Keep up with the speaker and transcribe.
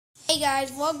Hey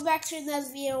guys, welcome back to another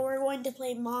video. We're going to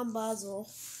play bazou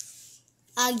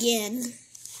again.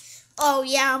 Oh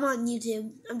yeah, I'm on YouTube.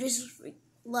 I'm just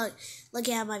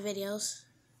looking at my videos.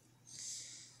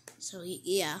 So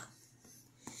yeah.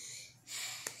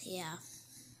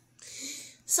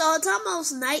 So it's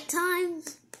almost nighttime,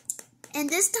 and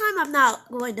this time I'm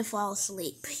not going to fall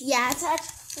asleep. Yeah, it's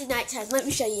actually nighttime. Let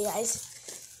me show you guys.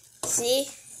 See,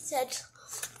 it's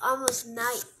almost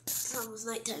night. It's almost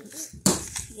nighttime.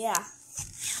 Yeah.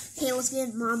 Okay, let's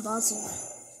get bazou.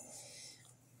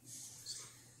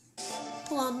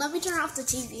 Hold on, let me turn off the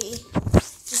TV.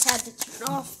 Just had to turn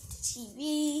off the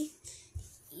TV.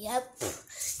 Yep.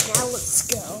 Now let's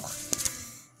go.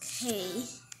 Okay.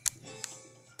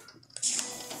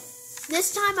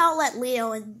 This time I'll let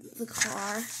Leo in the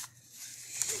car.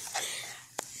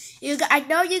 I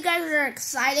know you guys are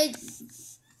excited,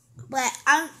 but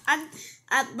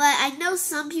I know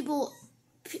some people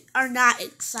are not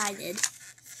excited.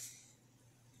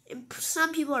 And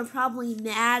some people are probably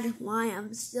mad why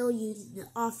I'm still using the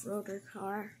off-roader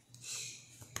car.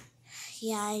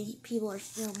 Yeah, people are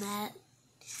still mad.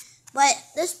 But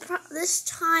this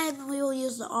time we will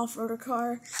use the off-roader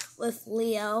car with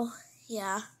Leo.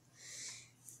 Yeah.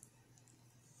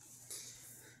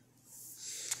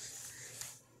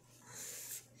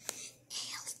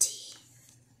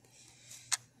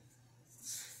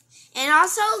 And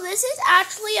also, this is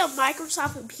actually a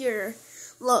Microsoft computer.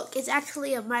 Look, it's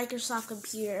actually a Microsoft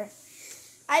computer.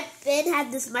 I've been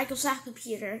had this Microsoft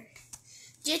computer.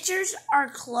 Pictures are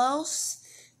close,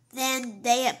 then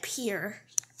they appear.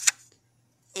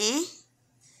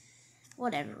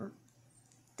 Whatever.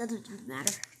 Doesn't even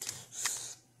matter.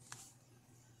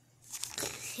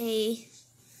 Okay.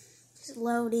 It's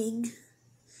loading.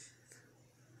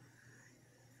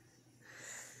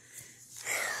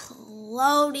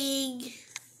 Loading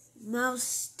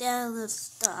most of the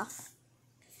stuff.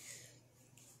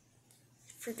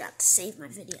 Forgot to save my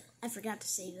video. I forgot to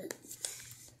save it.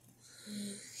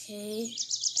 Okay.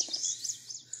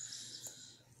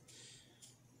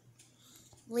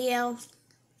 Leo,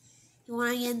 you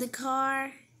want to get in the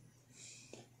car?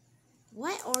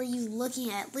 What are you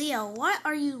looking at? Leo, what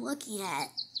are you looking at?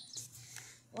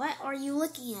 What are you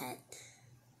looking at?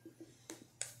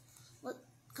 Look,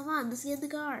 come on, let's get in the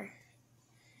car.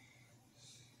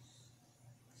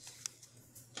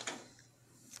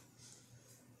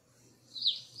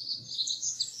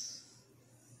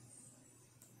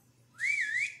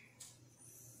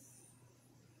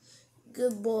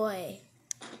 Good boy.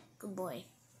 Good boy.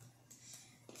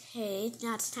 Okay,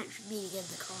 now it's time for me to get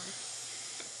in the car.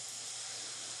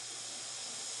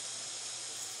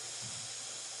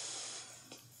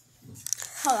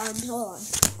 Hold on.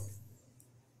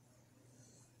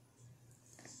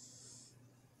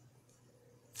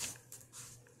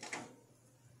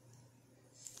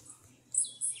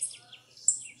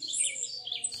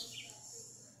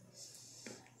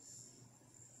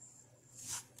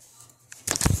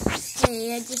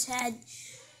 Okay, I just had...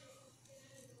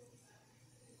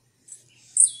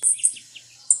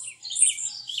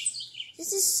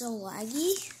 This is so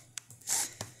laggy.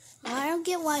 I don't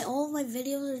get why all of my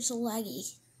videos are so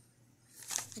laggy.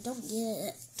 I don't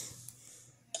get it.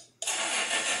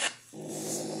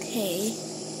 Okay.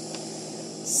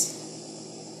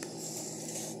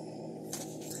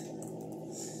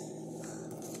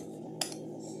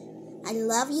 I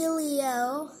love you,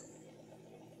 Leo.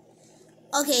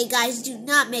 Okay, guys, do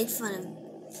not make fun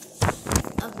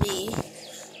of me,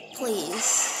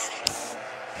 please.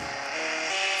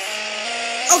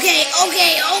 Okay.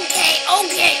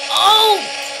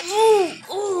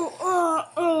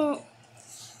 Oh.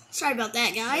 Sorry about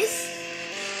that, guys.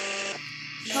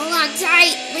 Hold on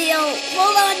tight, Leo.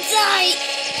 Hold on tight.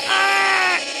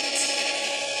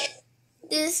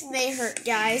 This may hurt,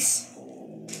 guys.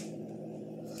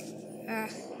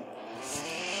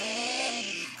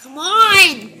 Come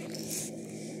on!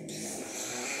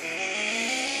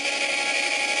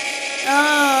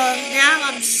 Oh, now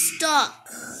I'm stuck.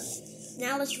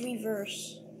 Now let's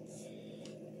reverse.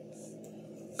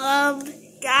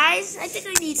 Guys, I think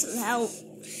I need some help.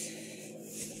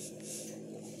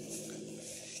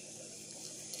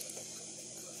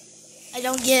 I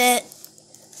don't get it.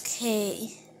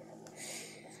 Okay.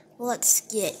 Let's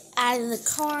get out of the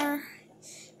car.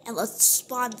 And let's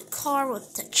spawn the car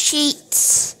with the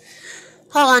cheats.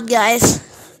 Hold on, guys.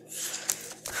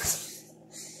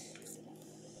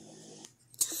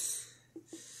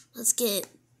 Let's get...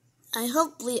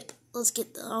 let's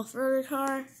get the off-roader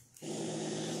car.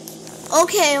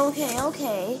 Okay.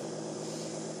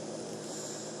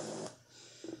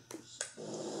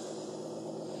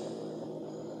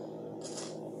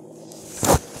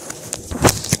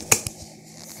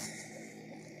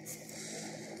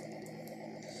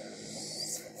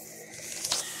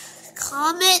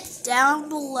 comment down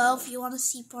below if you want to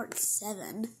see part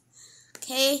 7.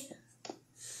 Okay?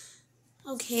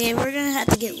 Okay, we're gonna have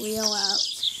to get Leo out.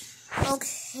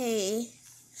 Okay.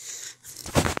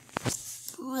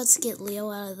 Let's get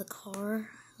Leo out of the car.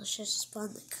 Let's just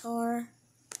spawn the car.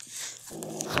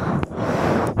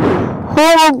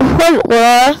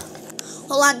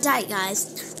 Hold on tight,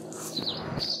 guys.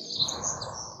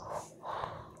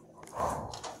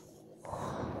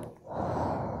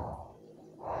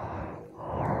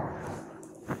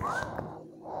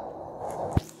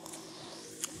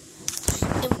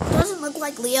 It doesn't look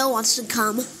like Leo wants to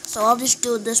come, so I'll just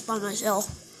do this by myself.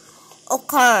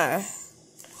 Okay.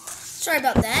 Sorry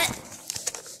about that.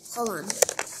 Hold on.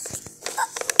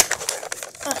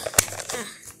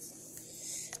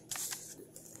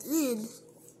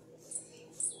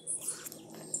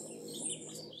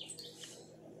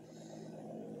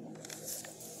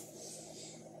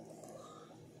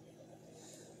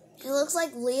 It looks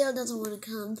like Leo doesn't want to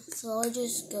come, so I'll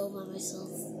just go by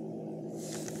myself.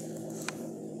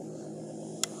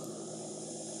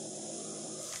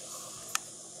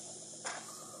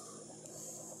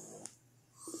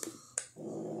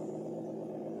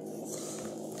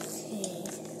 Okay.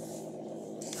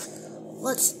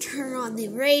 Let's turn on the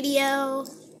radio.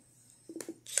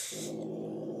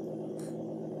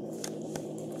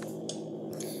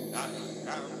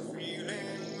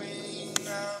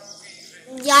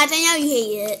 Guys, I know you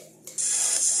hate it.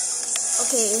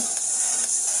 Okay.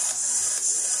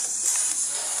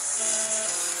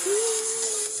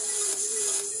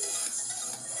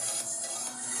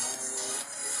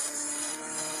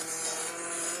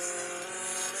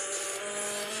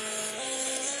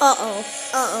 Uh-oh.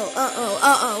 Uh-oh. Uh-oh.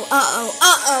 Uh-oh. Uh-oh.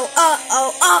 Uh-oh. Uh-oh.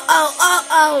 Uh-oh.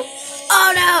 Uh-oh. Oh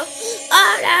no.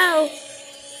 Oh no.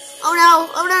 Oh no.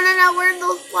 Oh no, no, no. We're in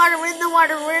the water. We're in the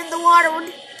water. We're in the water.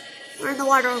 We're in the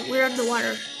water. We're in the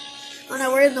water. Oh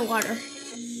no, we're in the water.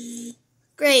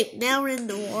 Great, now we're in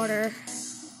the water.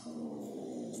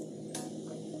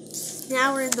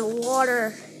 Now we're in the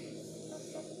water.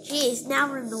 Jeez, now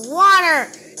we're in the water.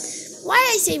 Why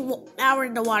did I say now we're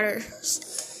in the water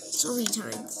so many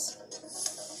times?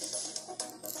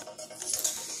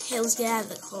 Okay, let's get out of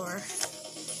the car.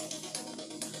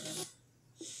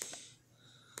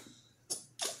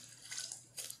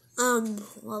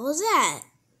 What was that?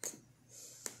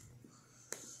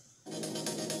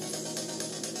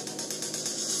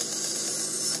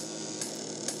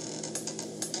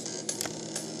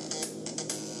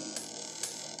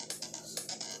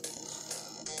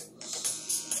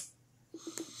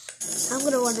 I'm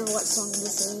gonna wonder what song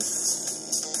this is.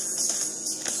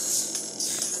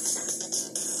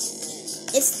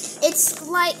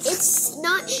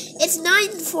 It's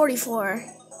 9:44.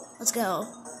 Let's go.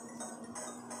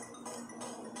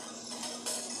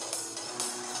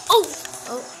 Oh,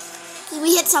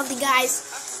 we hit something, guys.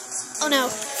 Oh no,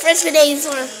 first grenade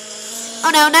sort of.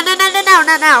 Oh no, no, no, no, no, no,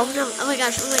 no, no, no. Oh my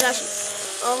gosh, oh my gosh.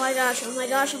 Oh my gosh, oh my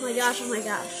gosh, oh my gosh, oh my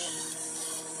gosh.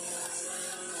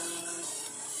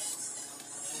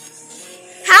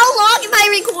 How long am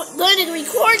I going to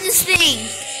record this thing?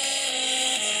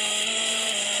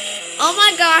 Oh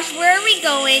my gosh, where are we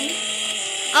going?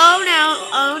 Oh no,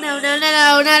 oh no, no, no,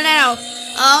 no, no, no.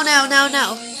 Oh no, no,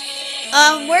 no.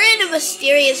 We're in a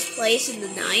mysterious place in the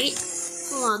night.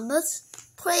 Hold on, let's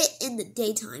put it in the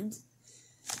daytime.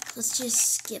 Let's just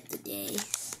skip the day.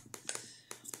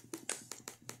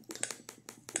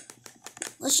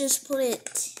 Let's just put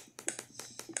it...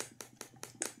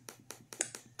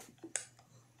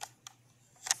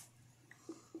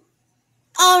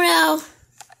 Oh no!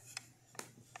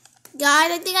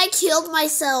 God, I think I killed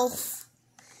myself.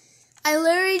 I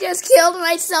literally just killed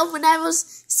myself when I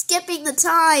was skipping the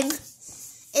time.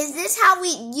 Is this how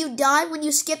you die when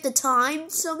you skip the time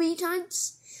so many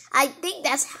times? I think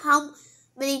that's how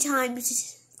many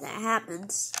times that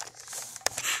happens.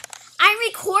 I'm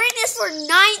recording this for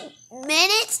 9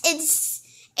 minutes and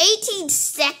 18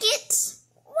 seconds?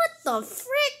 What the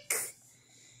frick?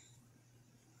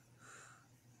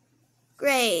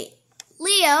 Great.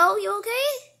 Leo, you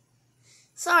okay?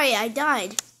 Sorry, I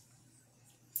died.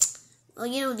 Well,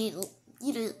 you don't need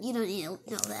to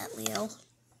know that, Leo.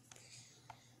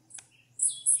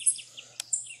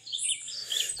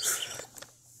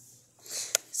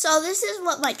 So this is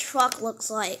what my truck looks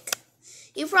like.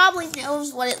 You probably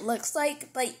knows what it looks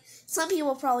like, but some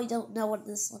people probably don't know what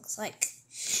this looks like.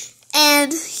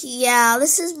 And yeah,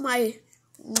 this is my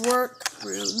work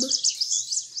room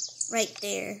right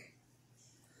there.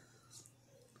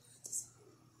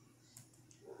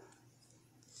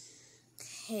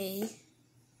 Okay.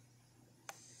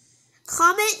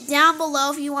 Comment down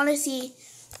below if you want to see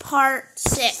part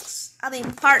 6.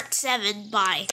 part 7. Bye.